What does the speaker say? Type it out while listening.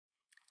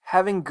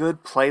having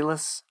good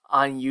playlists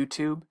on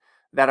YouTube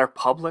that are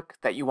public,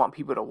 that you want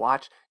people to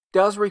watch,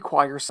 does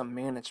require some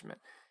management.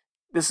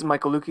 This is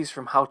Michael Lukes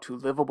from How to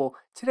Livable.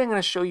 Today I'm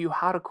going to show you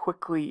how to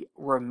quickly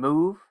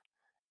remove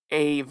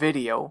a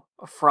video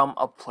from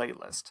a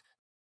playlist.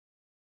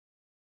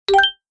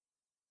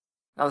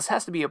 Now this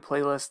has to be a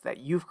playlist that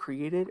you've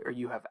created or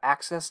you have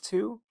access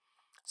to.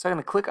 So I'm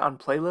going to click on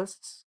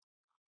Playlists,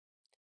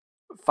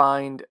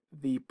 find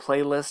the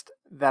playlist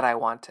that I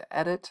want to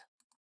edit.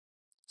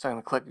 So I'm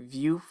going to click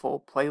View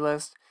Full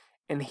Playlist,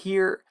 and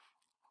here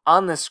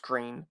on the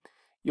screen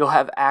you'll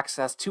have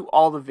access to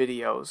all the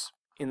videos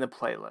in the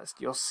playlist.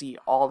 You'll see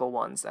all the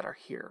ones that are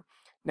here.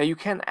 Now you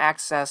can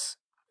access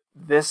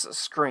this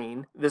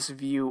screen, this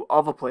view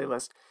of a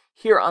playlist,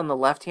 here on the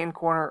left hand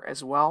corner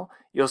as well.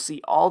 You'll see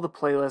all the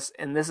playlists,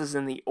 and this is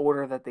in the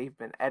order that they've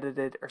been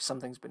edited or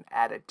something's been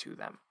added to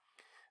them.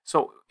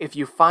 So if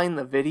you find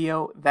the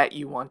video that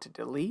you want to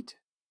delete,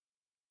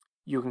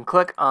 you can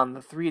click on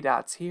the three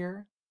dots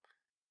here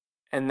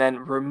and then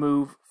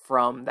remove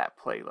from that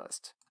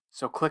playlist.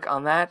 So click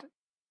on that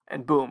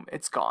and boom,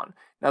 it's gone.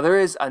 Now there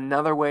is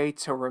another way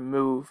to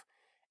remove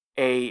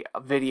a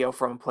video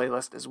from a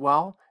playlist as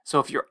well. So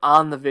if you're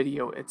on the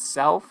video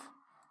itself,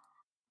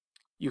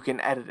 you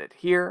can edit it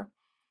here.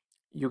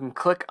 You can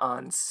click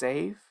on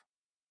Save,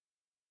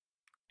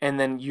 and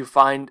then you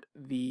find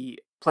the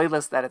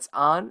playlist that it's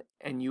on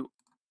and you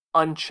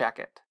uncheck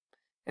it.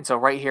 And so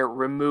right here,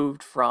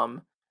 removed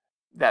from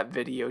that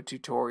video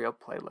tutorial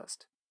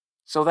playlist.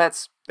 So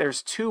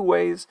there's two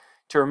ways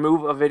to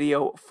remove a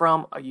video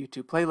from a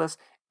YouTube playlist.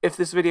 If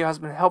this video has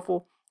been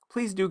helpful,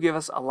 please do give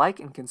us a like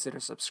and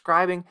consider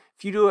subscribing.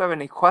 If you do have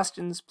any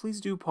questions,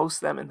 please do post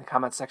them in the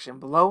comment section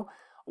below.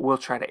 We'll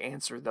try to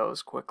answer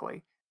those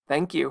quickly.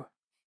 Thank you.